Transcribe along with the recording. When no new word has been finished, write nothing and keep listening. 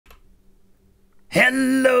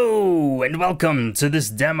Hello and welcome to this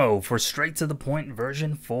demo for Straight to the Point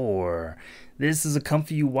version 4. This is a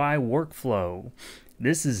ComfyUI workflow.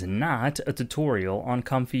 This is not a tutorial on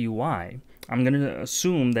ComfyUI. I'm going to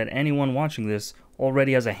assume that anyone watching this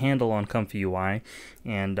already has a handle on ComfyUI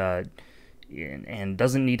and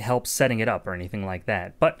doesn't need help setting it up or anything like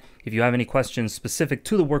that. But if you have any questions specific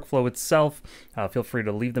to the workflow itself, feel free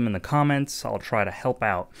to leave them in the comments. I'll try to help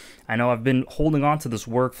out. I know I've been holding on to this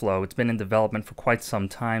workflow. It's been in development for quite some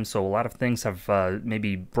time, so a lot of things have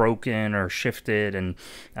maybe broken or shifted and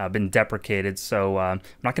been deprecated. So I'm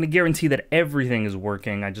not going to guarantee that everything is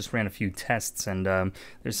working. I just ran a few tests, and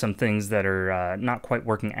there's some things that are not quite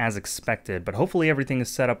working as expected. But hopefully everything is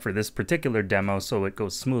set up for this particular demo so it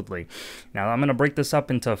goes smoothly. Now I'm going to break this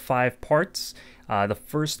up into 5 parts. The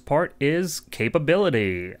first part is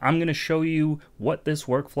capability. I'm going to show you what this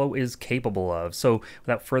workflow is capable of. So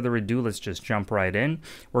without further ado, let's just jump right in.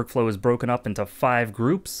 Workflow is broken up into 5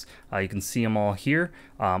 groups. You can see them all here.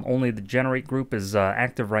 Only the generate group is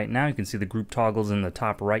active right now. You can see the group toggles in the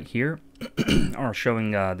top right here are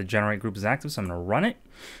showing the generate group is active. So I'm going to run it.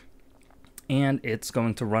 And it's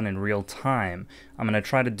going to run in real time. I'm going to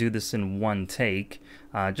try to do this in one take,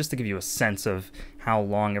 just to give you a sense of how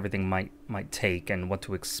long everything might take and what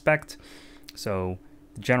to expect. So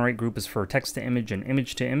the generate group is for text to image and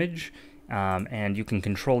image to image, and you can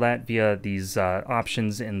control that via these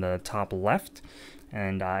options in the top left.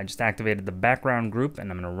 And I just activated the background group, and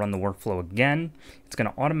I'm going to run the workflow again. It's going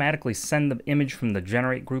to automatically send the image from the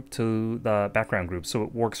generate group to the background group, so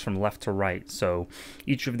it works from left to right. So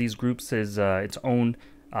each of these groups is its own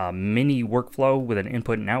mini workflow with an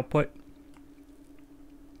input and output,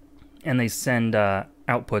 and they send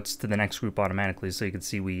outputs to the next group automatically. So you can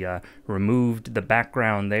see we removed the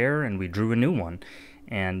background there, and we drew a new one.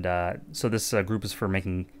 And so this group is for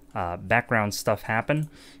making background stuff happen.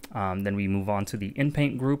 Then we move on to the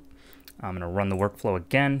in-paint group. I'm going to run the workflow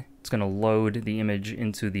again. It's going to load the image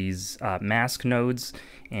into these mask nodes,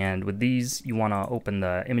 and with these you want to open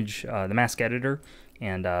the image, the mask editor,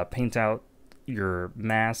 and paint out your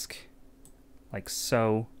mask like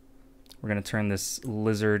so. We're going to turn this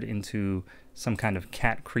lizard into some kind of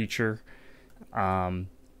cat creature. I'm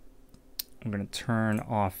going to turn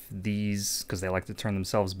off these because they like to turn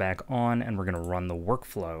themselves back on, and we're going to run the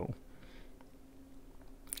workflow.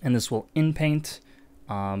 And this will in-paint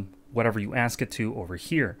whatever you ask it to over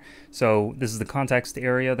here. So this is the context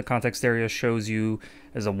area. The context area shows you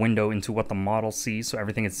as a window into what the model sees. So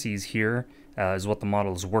everything it sees here is what the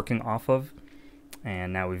model is working off of.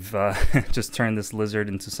 And now we've just turned this lizard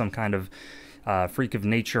into some kind of freak of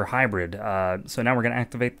nature hybrid. So now we're going to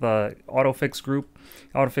activate the autofix group.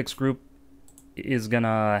 Autofix group is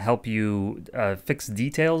gonna help you fix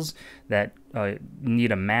details that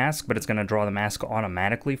need a mask, but it's gonna draw the mask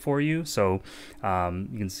automatically for you. So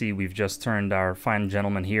you can see we've just turned our fine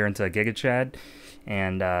gentleman here into a GigaChad,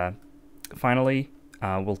 and finally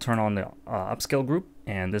we'll turn on the upscale group,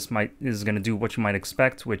 and this is gonna do what you might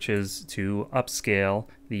expect, which is to upscale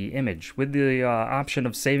the image with the option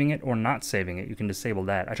of saving it or not saving it. You can disable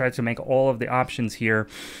that. I tried to make all of the options here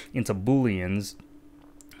into Booleans,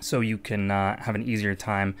 so you can have an easier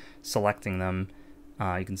time selecting them.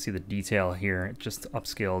 You can see the detail here. It just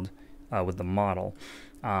upscaled with the model.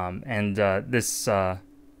 This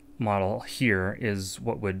model here is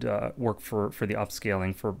what would work for the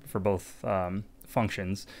upscaling for both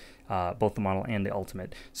functions, both the model and the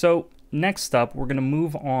ultimate. So next up, we're going to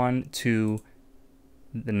move on to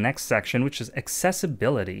the next section, which is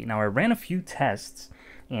accessibility. Now, I ran a few tests,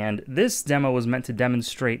 and this demo was meant to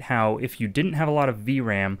demonstrate how if you didn't have a lot of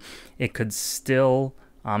VRAM, it could still,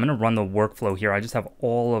 I'm going to run the workflow here. I just have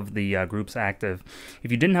all of the groups active. If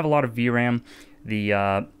you didn't have a lot of VRAM, the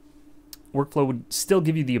workflow would still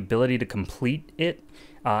give you the ability to complete it.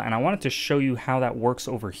 And I wanted to show you how that works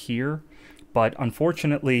over here. But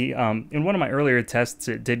unfortunately, in one of my earlier tests,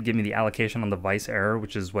 it did give me the allocation on device error,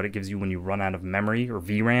 which is what it gives you when you run out of memory or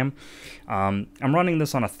VRAM. I'm running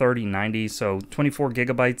this on a 3090, so 24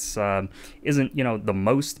 gigabytes isn't, the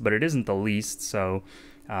most, but it isn't the least. So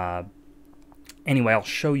anyway, I'll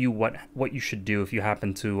show you what you should do if you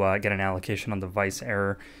happen to get an allocation on device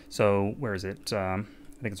error. So where is it? I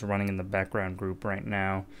think it's running in the background group right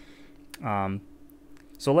now.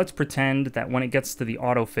 So let's pretend that when it gets to the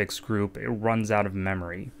autofix group, it runs out of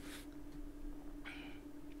memory.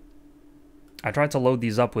 I tried to load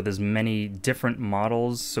these up with as many different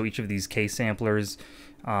models, so each of these K-samplers.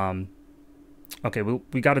 Okay,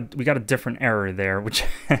 we got a different error there, which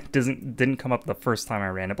didn't come up the first time I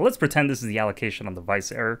ran it. But let's pretend this is the allocation on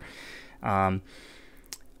device error.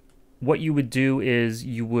 what you would do is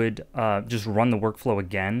you would just run the workflow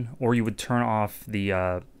again, or you would turn off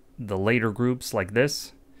the later groups like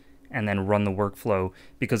this, and then run the workflow,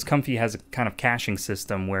 because Comfy has a kind of caching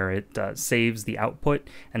system where it saves the output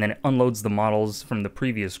and then it unloads the models from the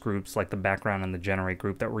previous groups, like the background and the generate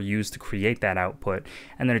group that were used to create that output,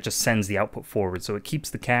 and then it just sends the output forward. So it keeps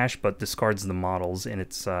the cache but discards the models in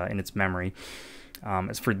its memory.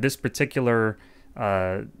 As for this particular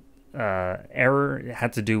error, it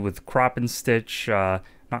had to do with crop and stitch.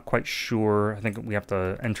 Not quite sure. I think we have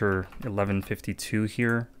to enter 1152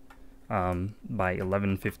 here. By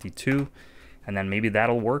 1152, and then maybe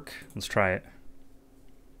that'll work. Let's try it.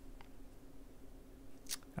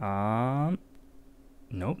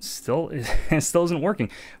 Nope, still isn't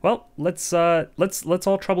working. Well, let's all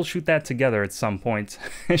troubleshoot that together at some point,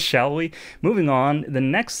 shall we? Moving on, the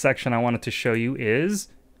next section I wanted to show you is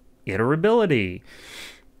iterability.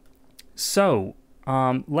 So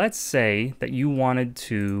let's say that you wanted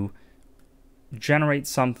to generate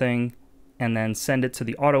something and then send it to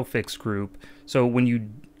the autofix group. So when you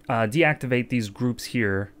deactivate these groups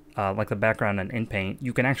here, like the background and InPaint,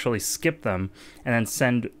 you can actually skip them and then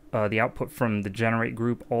send the output from the generate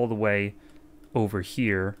group all the way over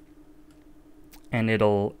here, and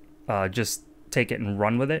it'll just take it and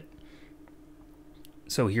run with it.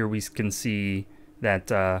 So here we can see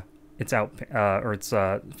that it's out, or it's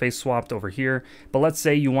face swapped over here. But let's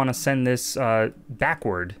say you want to send this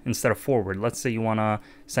backward instead of forward. Let's say you want to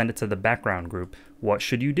send it to the background group. What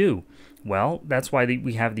should you do? Well, that's why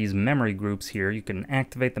we have these memory groups here. You can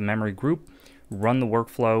activate the memory group, run the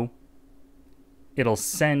workflow. It'll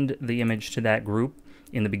send the image to that group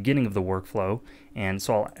in the beginning of the workflow. And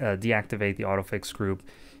so I'll deactivate the autofix group,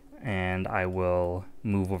 and I will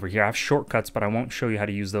move over here. I have shortcuts, but I won't show you how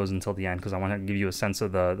to use those until the end because I want to give you a sense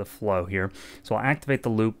of the flow here. So I'll activate the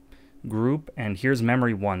loop group, and here's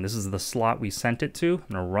memory 1. This is the slot we sent it to.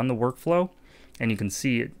 I'm going to run the workflow, and you can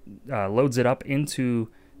see it loads it up into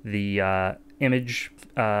the image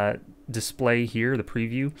display here, the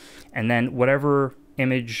preview, and then whatever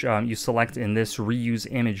image you select in this reuse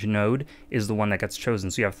image node is the one that gets chosen.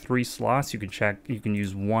 So you have 3 slots. You can check, you can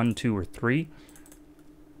use 1, 2, or 3.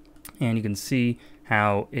 And you can see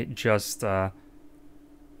how it just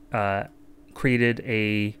created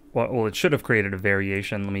a, well, it should have created a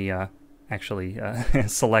variation. Let me actually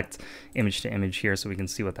select image to image here so we can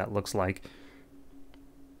see what that looks like.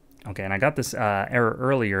 Okay, and I got this error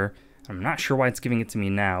earlier. I'm not sure why it's giving it to me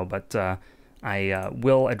now, but I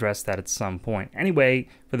will address that at some point. Anyway,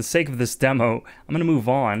 for the sake of this demo, I'm going to move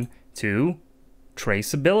on to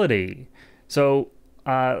traceability. So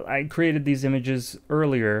I created these images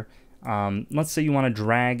earlier. Let's say you want to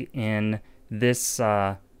drag in this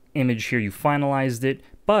image here. You finalized it,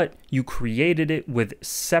 but you created it with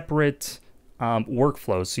separate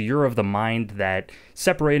workflows. So you're of the mind that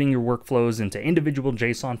separating your workflows into individual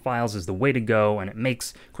JSON files is the way to go, and it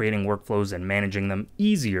makes creating workflows and managing them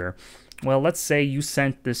easier. Well, let's say you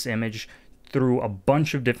sent this image through a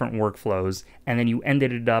bunch of different workflows, and then you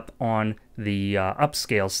ended it up on the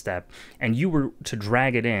upscale step, and you were to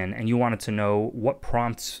drag it in, and you wanted to know what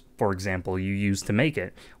prompts, for example, you used to make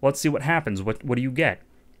it. Well, let's see what happens. What do you get?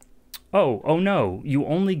 Oh no, you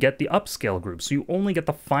only get the upscale group. So you only get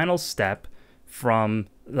the final step from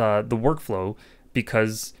the workflow,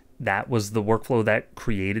 because that was the workflow that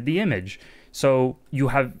created the image. So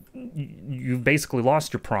you've basically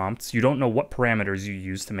lost your prompts. You don't know what parameters you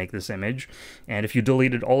used to make this image. And if you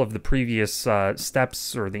deleted all of the previous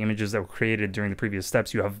steps, or the images that were created during the previous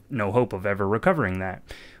steps, you have no hope of ever recovering that.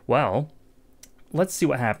 Well, let's see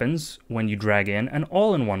what happens when you drag in an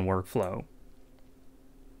all-in-one workflow.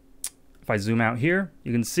 If I zoom out here,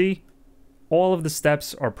 you can see all of the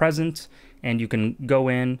steps are present, and you can go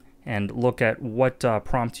in and look at what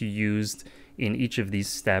prompt you used in each of these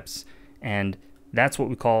steps. And that's what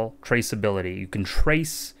we call traceability. You can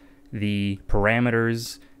trace the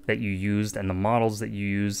parameters that you used and the models that you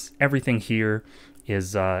use. Everything here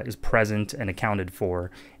is present and accounted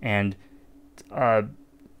for. And I'm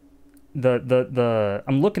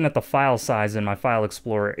looking at the file size in my file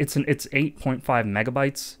explorer. It's 8.5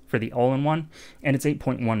 megabytes for the all-in-one, and it's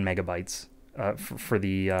 8.1 megabytes for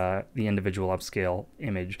the individual upscale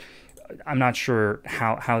image. I'm not sure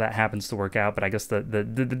how that happens to work out, but I guess the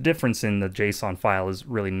difference in the JSON file is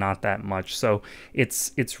really not that much. So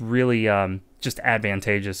it's really just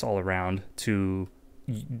advantageous all around to,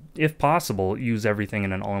 if possible, use everything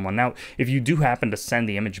in an all-in-one. Now, if you do happen to send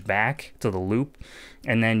the image back to the loop,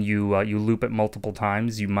 and then you loop it multiple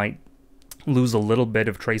times, you might lose a little bit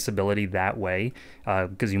of traceability that way,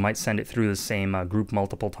 because you might send it through the same group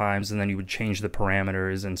multiple times, and then you would change the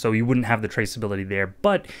parameters, and so you wouldn't have the traceability there.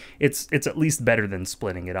 But it's at least better than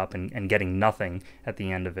splitting it up and getting nothing at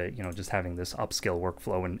the end of it, you know, just having this upscale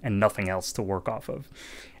workflow and nothing else to work off of.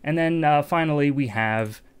 And then finally we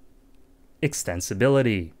have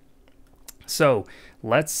extensibility. So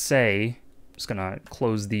let's say, I'm just gonna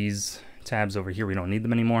close these tabs over here, we don't need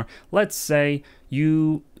them anymore. Let's say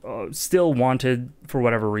you still wanted, for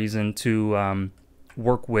whatever reason, to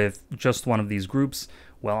work with just one of these groups.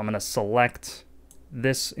 Well, I'm going to select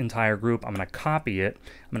this entire group, I'm going to copy it,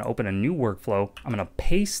 I'm going to open a new workflow, I'm going to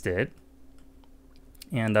paste it,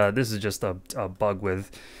 and this is just a bug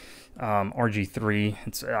with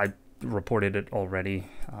RG3. I reported it already,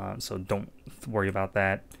 so don't worry about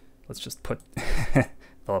that. Let's just put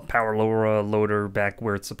the power loader back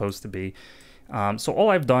where it's supposed to be. So all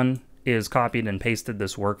I've done is copied and pasted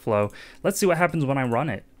this workflow. Let's see what happens when I run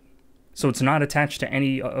it. So it's not attached to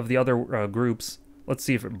any of the other groups. Let's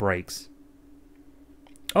see if it breaks.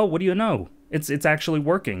 Oh, what do you know? It's actually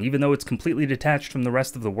working, even though it's completely detached from the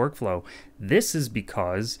rest of the workflow. This is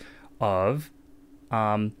because of,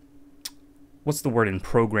 what's the word in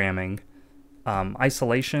programming?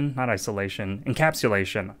 Isolation, not isolation,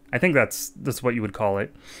 encapsulation. I think that's what you would call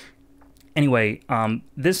it. Anyway,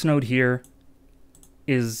 this node here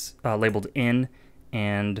is labeled in,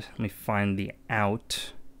 and let me find the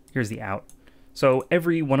out. Here's the out. So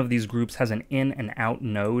every one of these groups has an in and out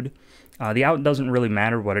node. The out doesn't really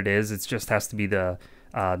matter what it is. It just has to be the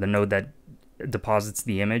node that deposits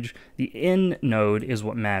the image. The in node is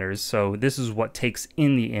what matters. So this is what takes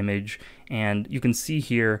in the image, and you can see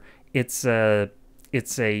here it's I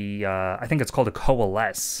think it's called a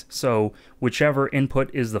coalesce. So whichever input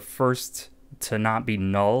is the first to not be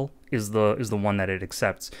null is the one that it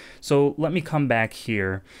accepts. So let me come back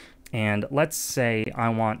here, and let's say I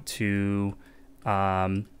want to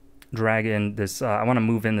drag in this, I want to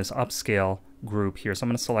move in this upscale group here. So I'm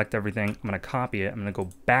going to select everything, I'm going to copy it, I'm going to go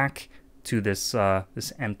back to this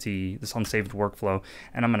this unsaved workflow,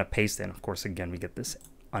 and I'm going to paste it. And of course, again, we get this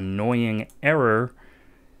annoying error.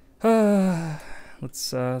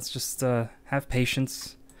 Let's just have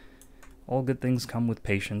patience. All good things come with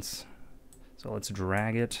patience. So let's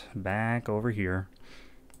drag it back over here.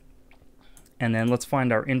 And then let's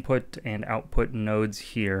find our input and output nodes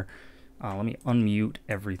here. Let me unmute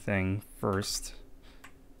everything first.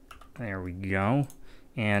 There we go.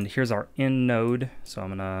 And here's our in node. So I'm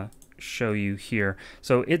gonna show you here.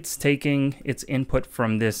 So it's taking its input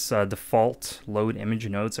from this default load image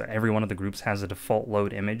node. So every one of the groups has a default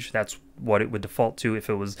load image. That's what it would default to if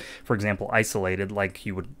it was, for example, isolated, like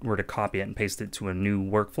you were to copy it and paste it to a new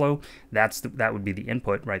workflow. That would be the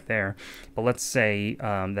input right there. But let's say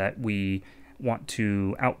that we want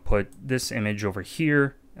to output this image over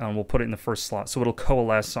here, and we'll put it in the first slot. So it'll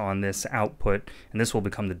coalesce on this output, and this will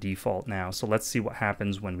become the default now. So let's see what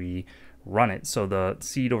happens when we run it. So the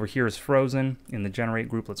seed over here is frozen in the generate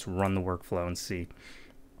group. Let's run the workflow and see.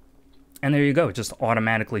 And there you go. It just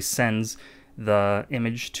automatically sends the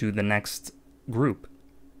image to the next group.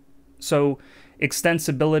 So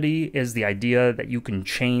extensibility is the idea that you can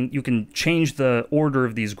change the order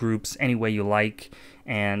of these groups any way you like,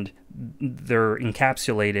 and they're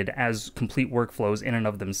encapsulated as complete workflows in and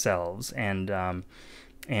of themselves. And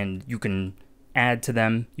you can add to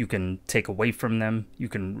them, you can take away from them, you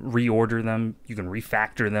can reorder them, you can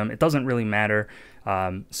refactor them. It doesn't really matter.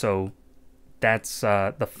 So that's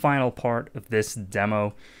the final part of this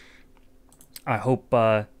demo. I hope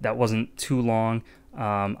that wasn't too long.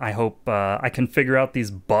 I hope I can figure out these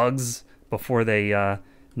bugs before they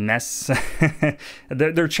mess.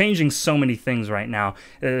 They're changing so many things right now,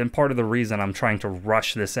 and part of the reason I'm trying to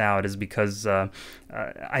rush this out is because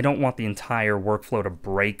I don't want the entire workflow to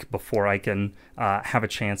break before I can have a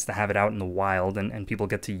chance to have it out in the wild and people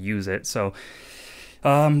get to use it. So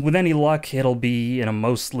with any luck, it'll be in a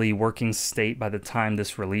mostly working state by the time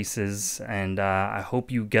this releases, and I hope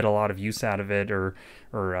you get a lot of use out of it, or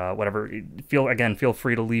whatever. Feel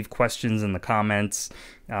free to leave questions in the comments.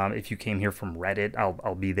 If you came here from Reddit,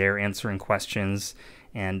 I'll be there answering questions.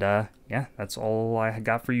 And yeah, that's all I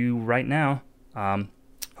got for you right now.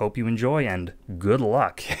 Hope you enjoy, and good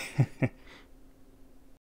luck.